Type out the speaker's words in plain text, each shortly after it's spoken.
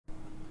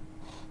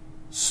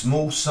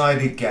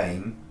Small-sided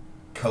game,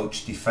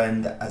 coach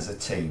defend as a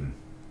team.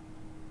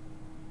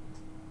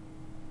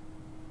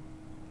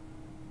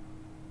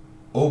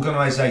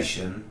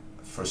 Organisation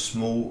for a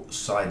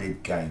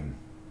small-sided game.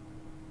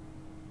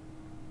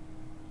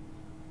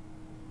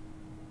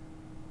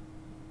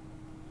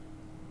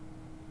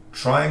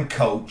 Try and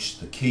coach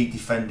the key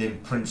defending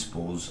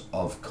principles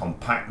of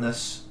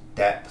compactness,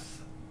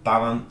 depth,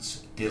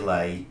 balance,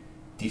 delay,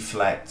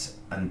 deflect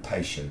and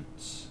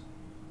patience.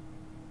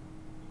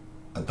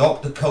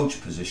 Adopt a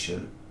coach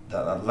position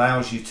that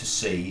allows you to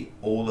see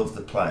all of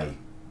the play.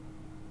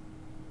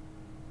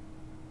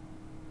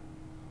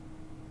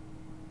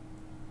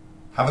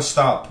 Have a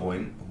start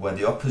point where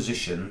the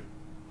opposition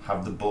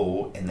have the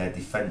ball in their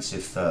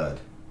defensive third.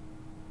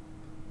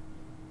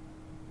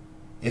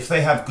 If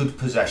they have good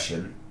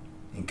possession,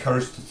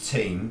 encourage the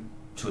team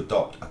to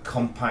adopt a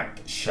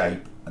compact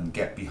shape and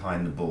get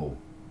behind the ball.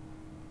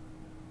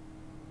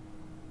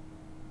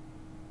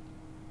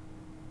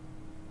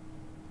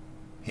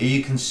 Here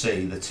you can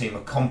see the team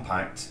are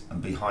compact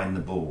and behind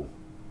the ball.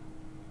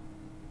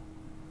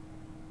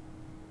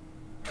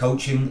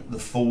 Coaching the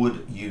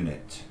forward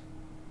unit.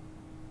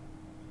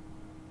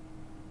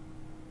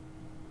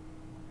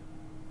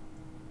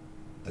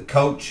 The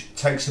coach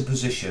takes a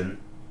position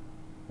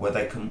where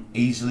they can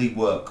easily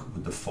work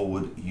with the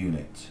forward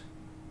unit.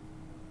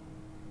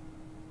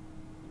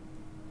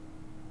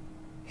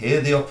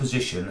 Here the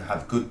opposition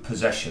have good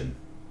possession.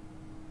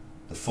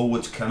 The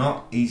forwards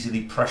cannot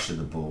easily pressure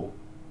the ball,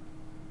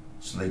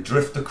 so they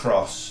drift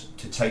across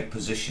to take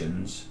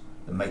positions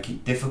that make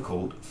it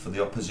difficult for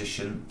the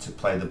opposition to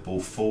play the ball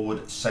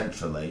forward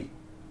centrally.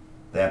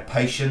 They are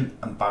patient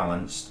and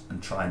balanced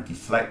and try and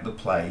deflect the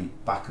play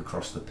back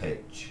across the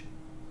pitch.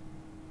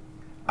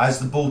 As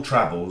the ball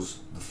travels,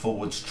 the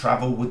forwards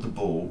travel with the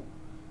ball,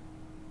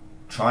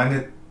 trying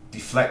to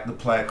deflect the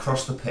play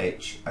across the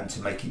pitch and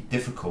to make it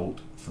difficult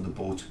for the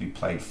ball to be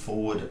played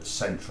forward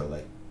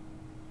centrally.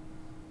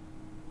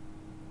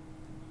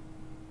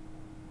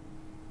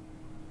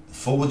 The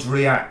forwards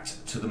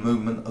react to the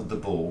movement of the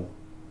ball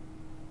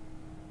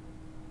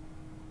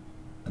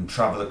and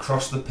travel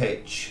across the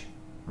pitch,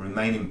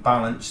 remaining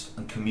balanced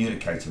and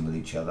communicating with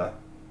each other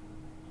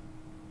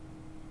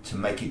to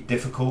make it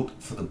difficult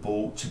for the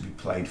ball to be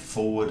played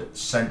forward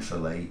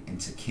centrally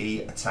into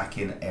key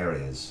attacking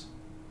areas.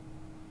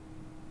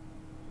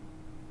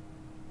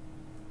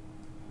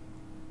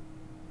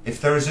 If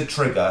there is a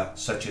trigger,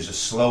 such as a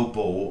slow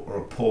ball or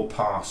a poor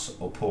pass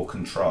or poor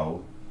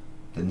control,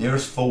 the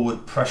nearest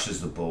forward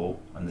pressures the ball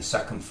and the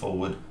second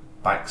forward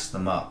backs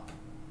them up.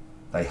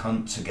 They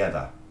hunt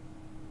together.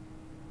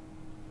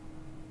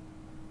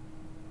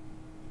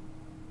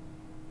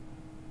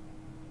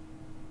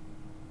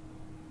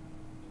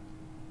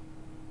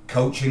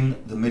 Coaching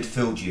the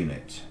midfield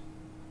unit.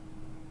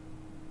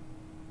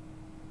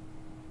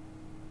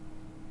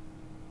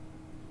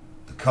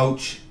 The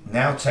coach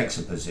now takes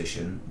a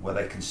position where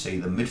they can see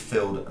the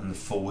midfield and the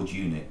forward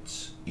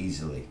units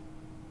easily.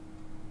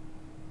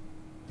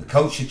 The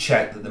coach should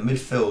check that the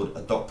midfield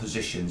adopt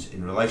positions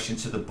in relation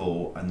to the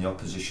ball and the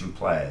opposition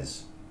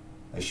players.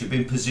 They should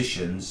be in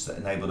positions that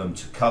enable them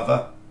to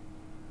cover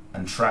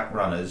and track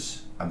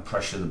runners and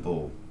pressure the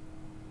ball.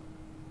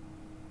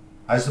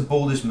 As the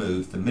ball is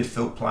moved, the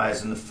midfield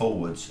players and the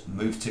forwards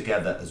move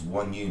together as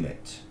one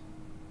unit.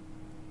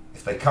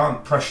 If they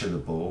can't pressure the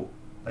ball,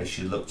 they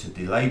should look to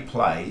delay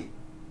play,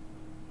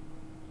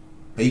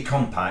 be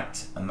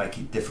compact and make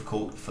it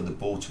difficult for the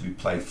ball to be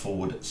played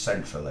forward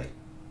centrally.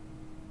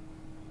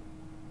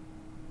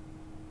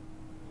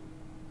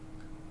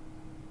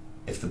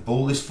 If the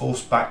ball is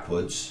forced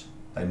backwards,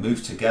 they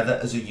move together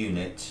as a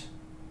unit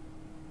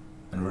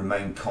and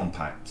remain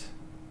compact.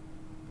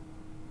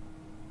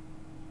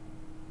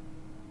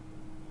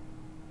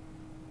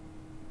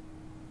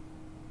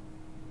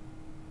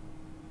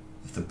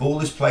 If the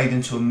ball is played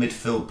into a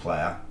midfield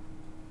player,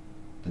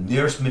 the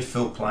nearest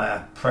midfield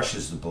player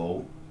pressures the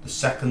ball, the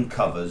second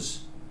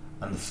covers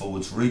and the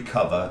forwards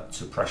recover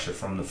to pressure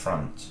from the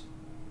front.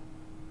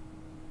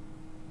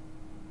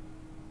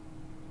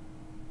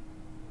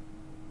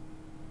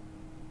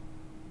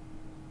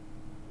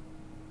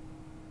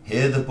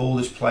 Here the ball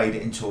is played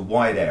into a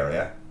wide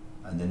area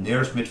and the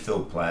nearest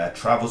midfield player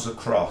travels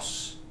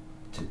across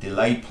to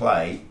delay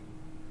play,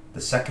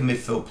 the second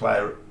midfield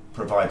player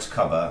provides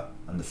cover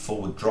and the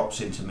forward drops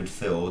into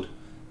midfield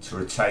to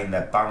retain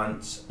their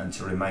balance and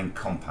to remain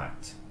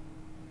compact.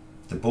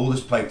 If the ball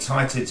is played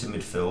tight into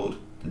midfield,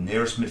 the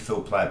nearest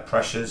midfield player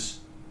pressures,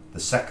 the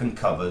second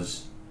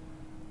covers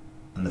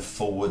and the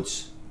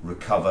forwards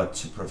recover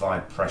to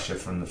provide pressure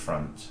from the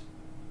front.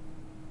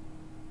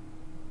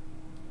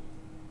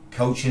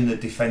 Coaching the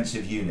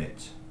defensive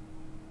unit.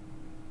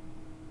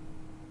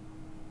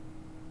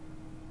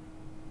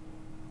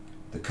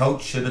 The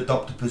coach should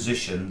adopt a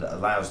position that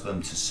allows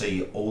them to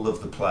see all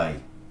of the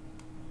play.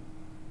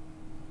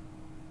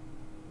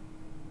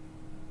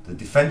 The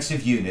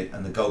defensive unit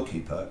and the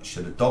goalkeeper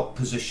should adopt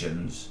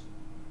positions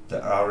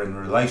that are in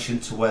relation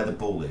to where the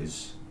ball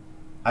is.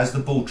 As the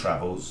ball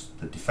travels,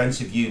 the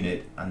defensive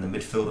unit and the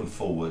midfield and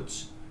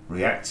forwards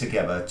react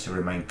together to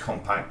remain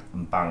compact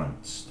and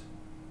balanced.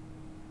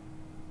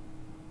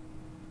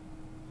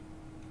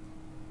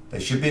 They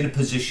should be in a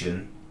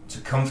position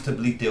to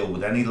comfortably deal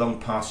with any long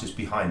passes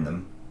behind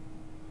them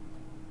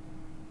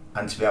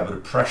and to be able to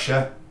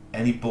pressure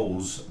any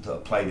balls that are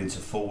played into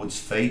forwards'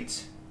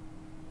 feet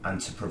and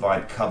to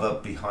provide cover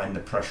behind the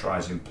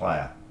pressurising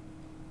player.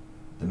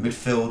 The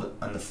midfield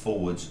and the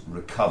forwards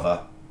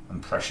recover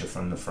and pressure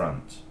from the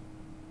front.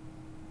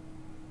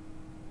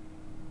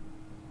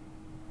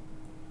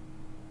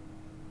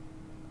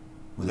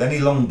 With any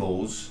long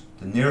balls,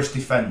 the nearest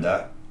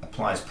defender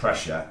applies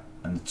pressure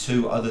and the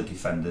two other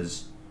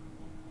defenders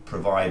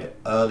provide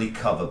early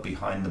cover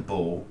behind the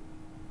ball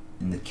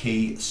in the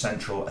key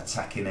central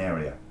attacking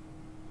area.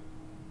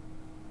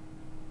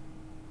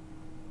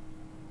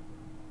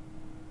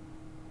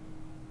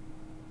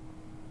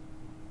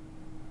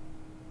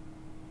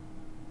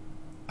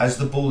 As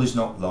the ball is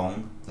not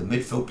long, the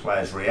midfield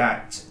players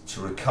react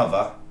to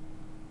recover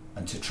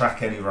and to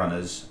track any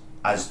runners,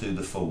 as do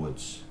the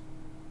forwards.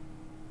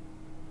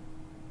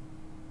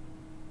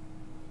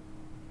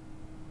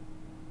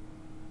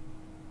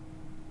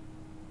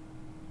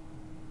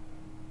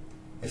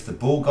 If the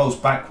ball goes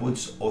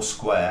backwards or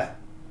square,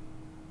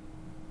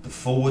 the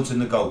forwards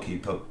and the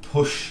goalkeeper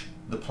push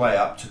the play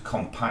up to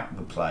compact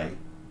the play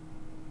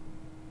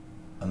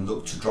and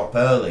look to drop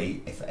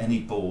early if any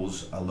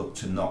balls are looked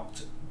to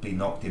be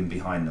knocked in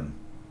behind them.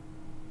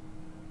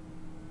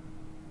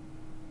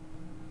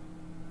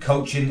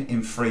 Coaching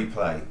in free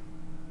play.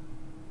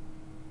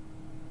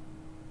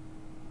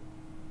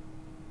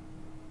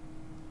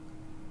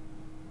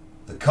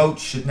 The coach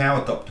should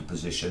now adopt a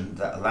position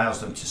that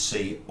allows them to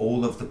see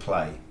all of the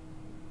play.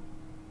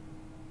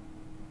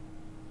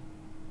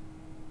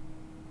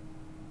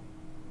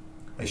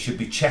 They should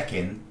be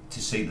checking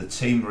to see the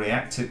team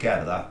react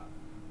together.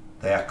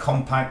 They are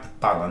compact,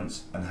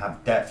 balanced and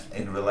have depth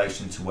in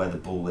relation to where the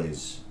ball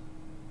is.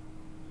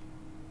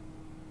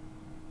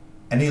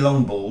 Any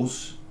long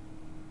balls,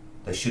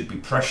 there should be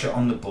pressure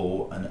on the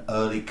ball and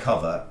early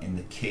cover in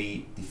the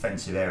key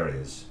defensive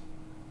areas.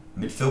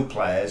 Midfield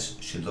players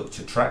should look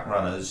to track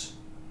runners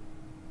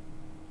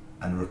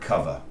and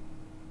recover.